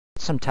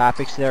some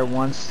topics there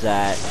once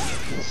that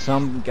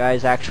some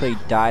guys actually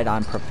died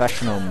on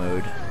professional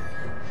mode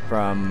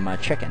from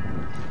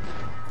chicken.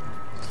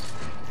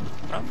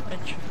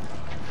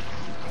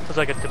 It's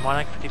like a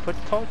demonic 50-foot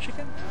tall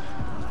chicken?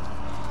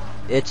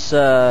 It's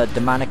a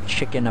demonic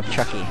chicken of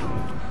Chucky.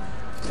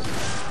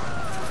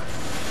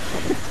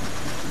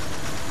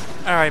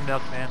 Alright,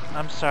 Milkman,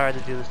 I'm sorry to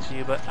do this to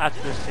you, but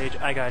after this stage,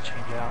 I gotta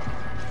change out.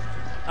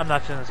 I'm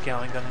not feeling this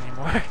Gatling gun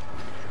anymore.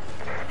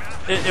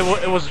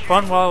 It was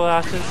fun while it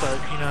lasted,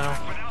 but, you know,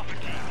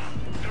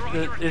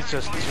 it's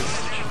just too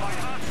much.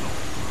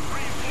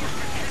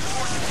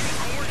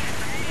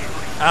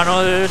 I don't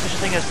know if there's such a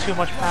thing as too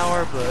much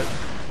power, but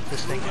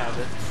this thing has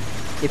it.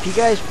 If you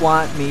guys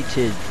want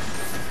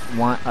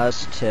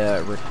us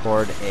to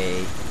record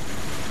a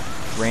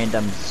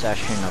random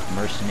session of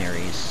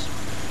Mercenaries,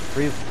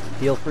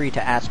 feel free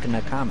to ask in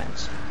the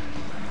comments.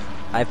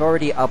 I've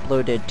already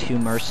uploaded 2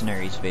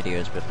 Mercenaries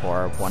videos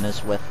before. One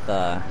is with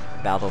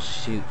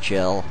Battlesuit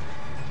Jill.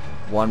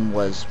 One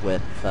was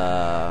with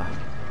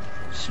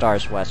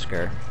Stars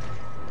Wesker.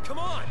 Come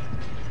on!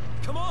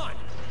 Come on!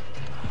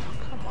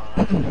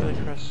 Come on, really,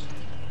 Chris?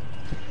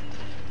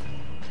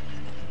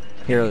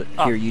 Here,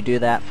 you do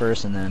that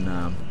first, and then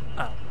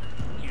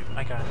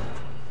I got it.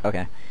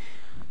 Okay.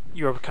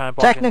 You were kind of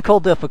blocking.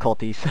 Technical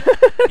difficulties.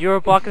 You were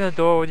blocking the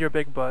door with your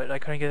big butt. I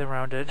couldn't get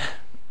around it.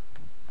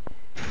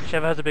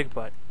 Sheva has a big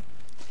butt.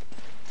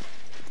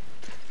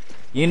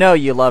 You know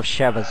you love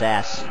Sheva's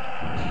ass.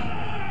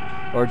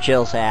 Or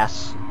Jill's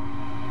ass.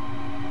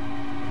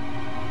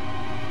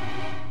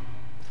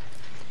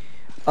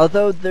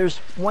 Although there's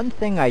one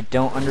thing I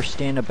don't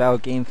understand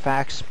about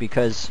GameFAQs,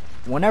 because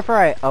whenever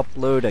I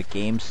upload a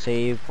game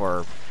save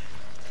or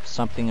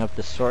something of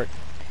the sort,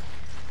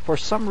 for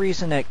some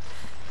reason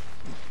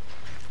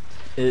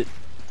it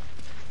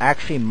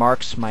actually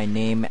marks my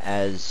name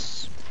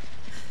as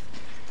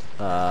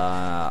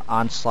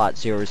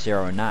Onslaught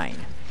 009.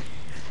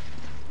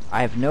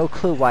 I have no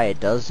clue why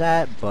it does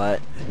that, but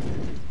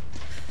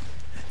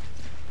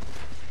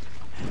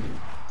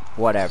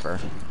whatever.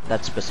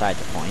 That's beside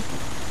the point.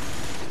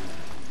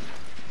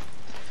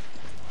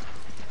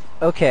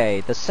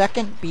 Okay, the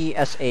second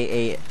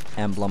BSAA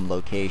emblem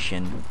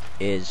location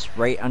is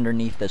right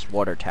underneath this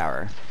water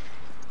tower.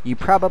 You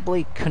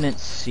probably couldn't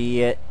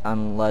see it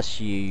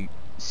unless you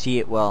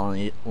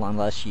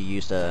unless you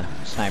used a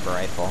sniper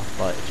rifle,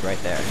 but it's right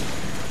there.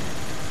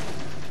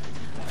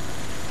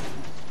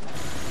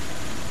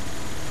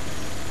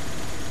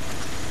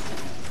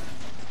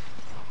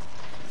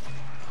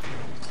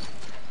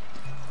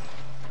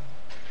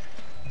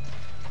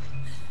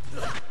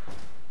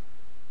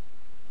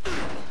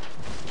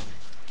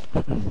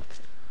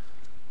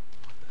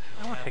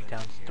 I want to kick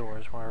down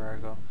doors wherever I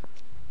go.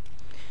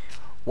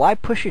 Why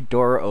push a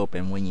door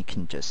open when you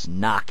can just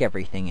knock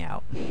everything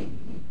out?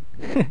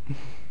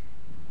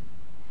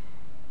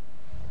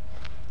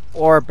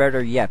 Or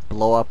better yet,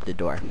 blow up the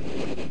door.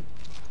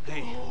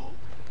 Hey,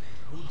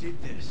 who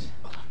did this?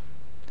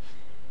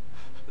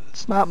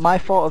 It's not my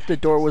fault if the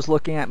door was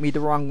looking at me the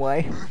wrong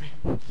way.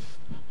 You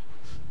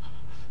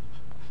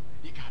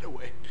got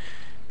away.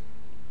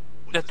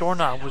 That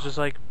doorknob was just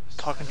like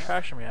talking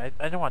trash to me. I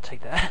didn't want to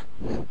take that.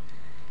 What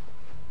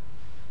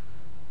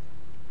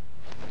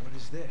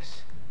is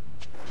this?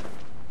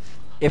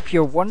 If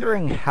you're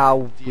wondering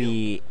how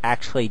we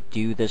actually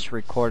do this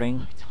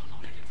recording,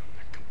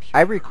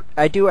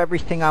 I do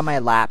everything on my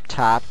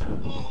laptop.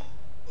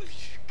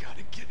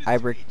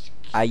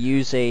 I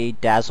use a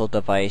Dazzle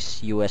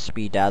device,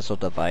 USB Dazzle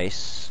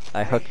device.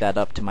 I hook that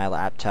up to my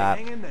laptop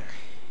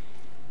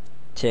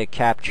to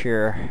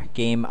capture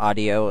game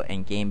audio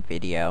and game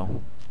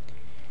video.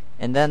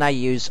 And then I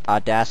use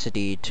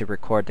Audacity to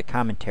record the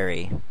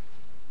commentary.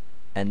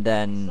 And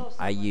then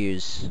I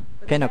use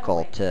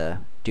Pinnacle to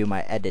do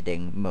my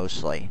editing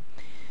mostly.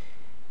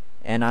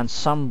 And on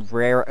some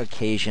rare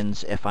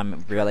occasions, if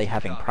I'm really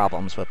having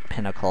problems with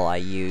Pinnacle, I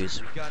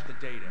use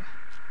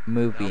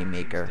Movie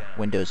Maker,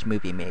 Windows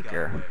Movie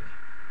Maker.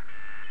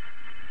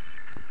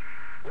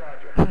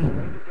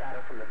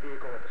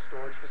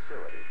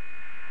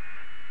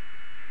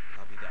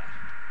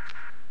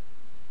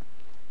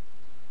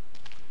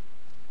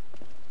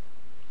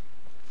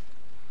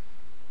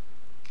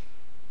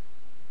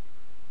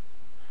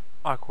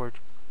 Awkward,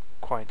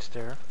 quiet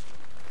stare.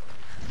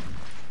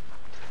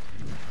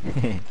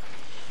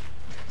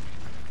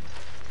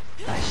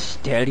 I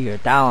stare you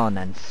down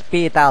and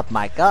spit out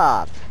my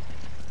god.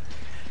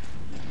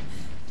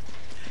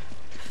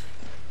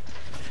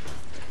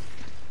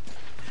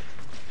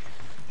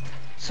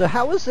 So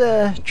how was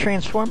the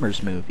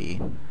Transformers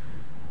movie?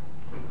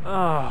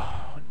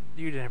 Oh,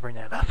 you didn't bring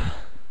that up.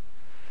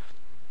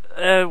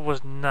 It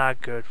was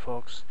not good,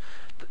 folks.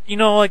 You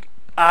know, like,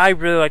 I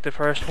really liked the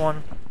first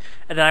one,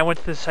 and then I went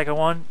to the second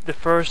one. The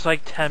first,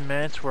 like, 10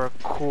 minutes were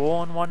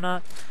cool and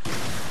whatnot.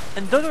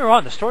 And don't get me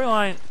wrong, the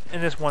storyline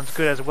in this one's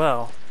good as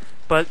well.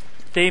 But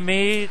they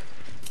made...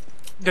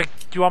 Like,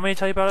 do you want me to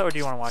tell you about it, or do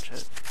you want to watch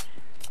it?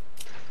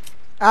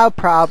 I'll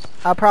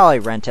probably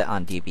rent it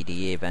on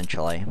DVD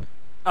eventually.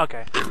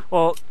 Okay.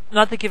 Well,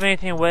 not to give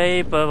anything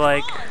away, but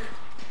like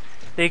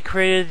they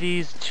created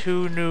these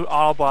two new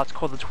Autobots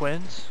called the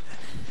Twins,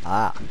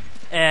 Ah.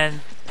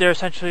 and they're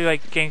essentially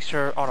like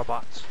gangster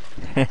Autobots,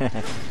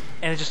 and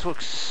it just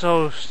looks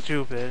so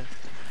stupid.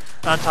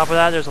 On top of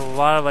that, there's a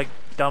lot of like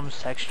dumb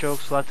sex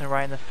jokes left and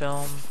right in the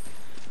film.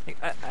 Like,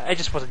 I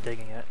just wasn't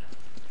digging it.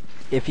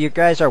 If you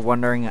guys are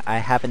wondering, I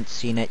haven't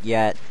seen it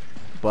yet,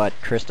 but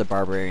Chris the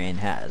Barbarian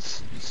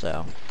has,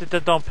 so...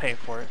 Don't pay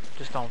for it.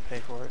 Just don't pay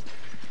for it.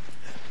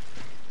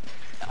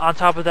 On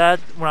top of that,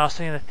 when I was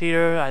sitting in the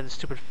theater, I had a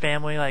stupid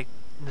family, like,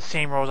 in the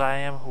same row as I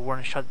am, who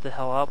wouldn't shut the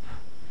hell up.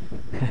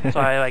 So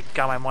I, like,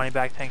 got my money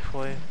back,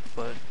 thankfully,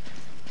 but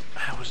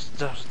that was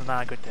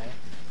not a good day.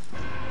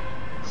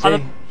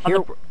 So,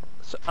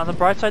 On the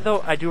bright side,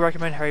 though, I do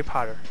recommend Harry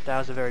Potter. That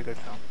was a very good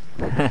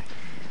film.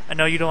 I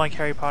know you don't like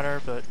Harry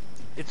Potter, but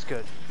it's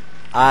good.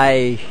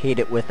 I hate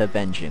it with a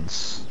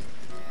vengeance.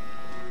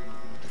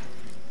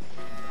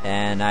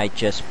 And I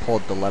just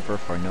pulled the lever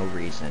for no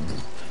reason.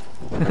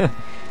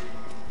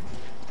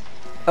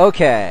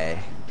 Okay.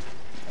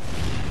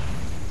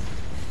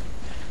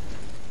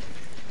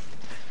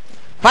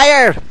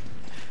 Fire!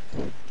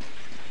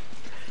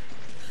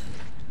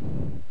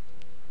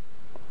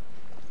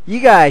 You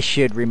guys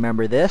should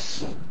remember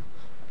this.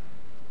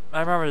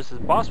 I remember this is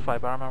a boss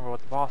fight, but I don't remember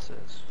what the boss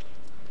is.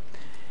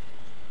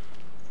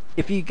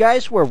 If you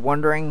guys were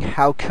wondering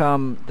how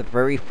come the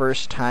very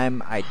first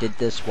time I did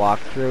this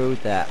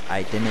walkthrough that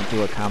I didn't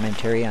do a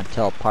commentary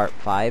until part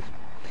 5,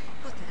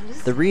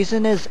 the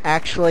reason is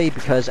actually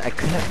because I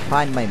couldn't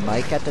find my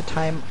mic at the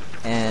time,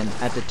 and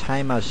at the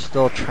time I was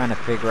still trying to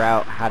figure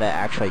out how to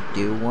actually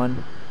do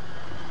one.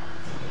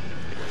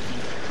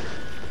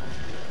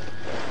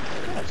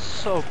 That's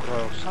so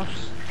gross. What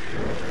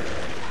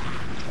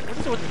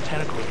is it with the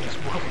tentacles in this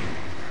world?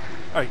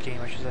 Alright,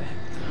 game, I should say.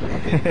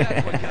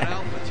 That's what got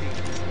Alpha Team.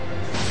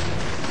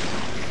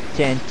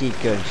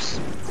 Tentacles.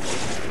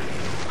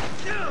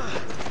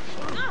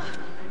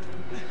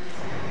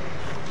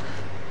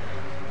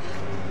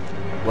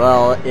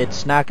 Well,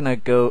 it's not gonna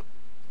go...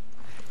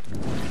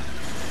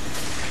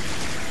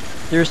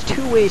 There's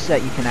two ways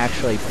that you can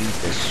actually beat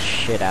this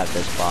shit out of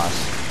this boss.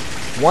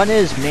 One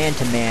is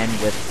man-to-man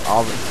with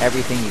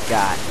everything you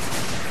got.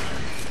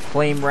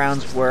 Flame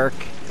rounds work.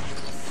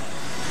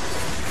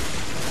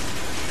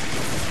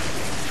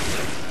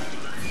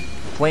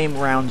 Flame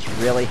rounds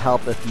really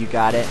help if you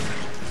got it.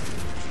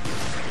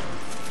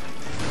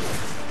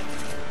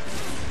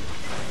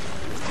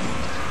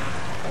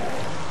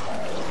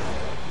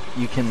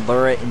 You can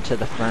lure it into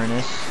the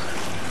furnace.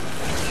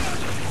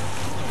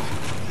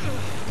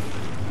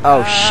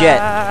 Oh shit!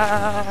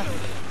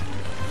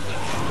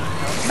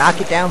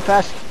 Knock it down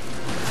fast.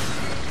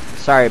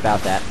 Sorry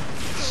about that.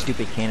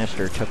 Stupid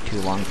canister took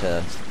too long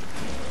to...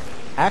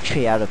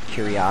 Actually, out of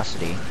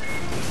curiosity.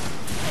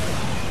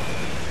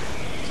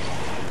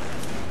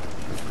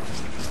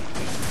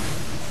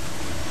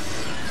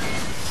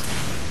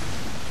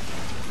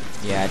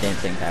 Yeah, I didn't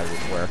think that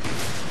would work.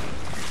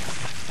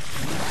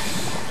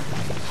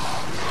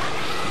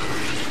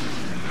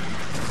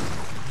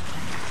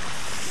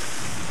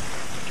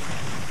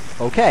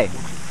 Okay.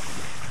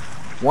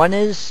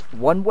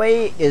 One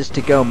way is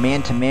to go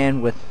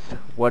man-to-man with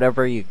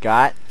whatever you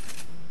got.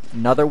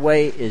 Another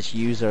way is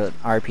use an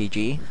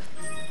RPG.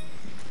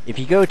 If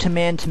you go to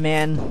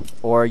man-to-man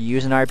or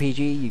use an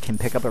RPG, you can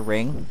pick up a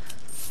ring.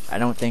 I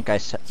don't think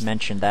I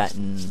mentioned that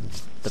in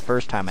the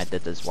first time I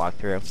did this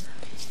walkthrough.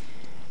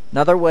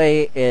 Another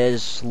way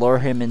is lure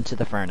him into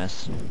the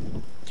furnace.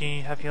 Do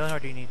you have healing or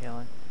do you need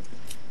healing?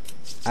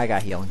 I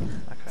got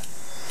healing. Okay.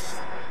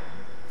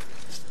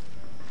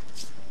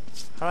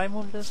 How do I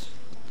move this?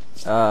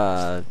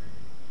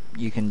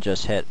 You can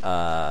just hit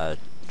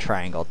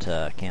triangle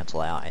to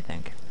cancel out, I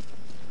think.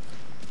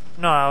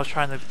 No, I was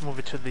trying to move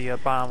it to the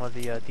bottom of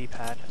the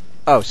D-pad.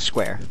 Oh,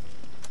 square.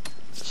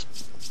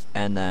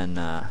 And then,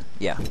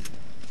 yeah.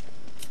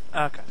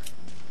 Okay.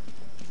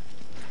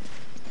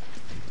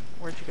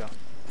 Where'd you go?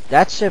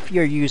 That's if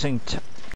you're using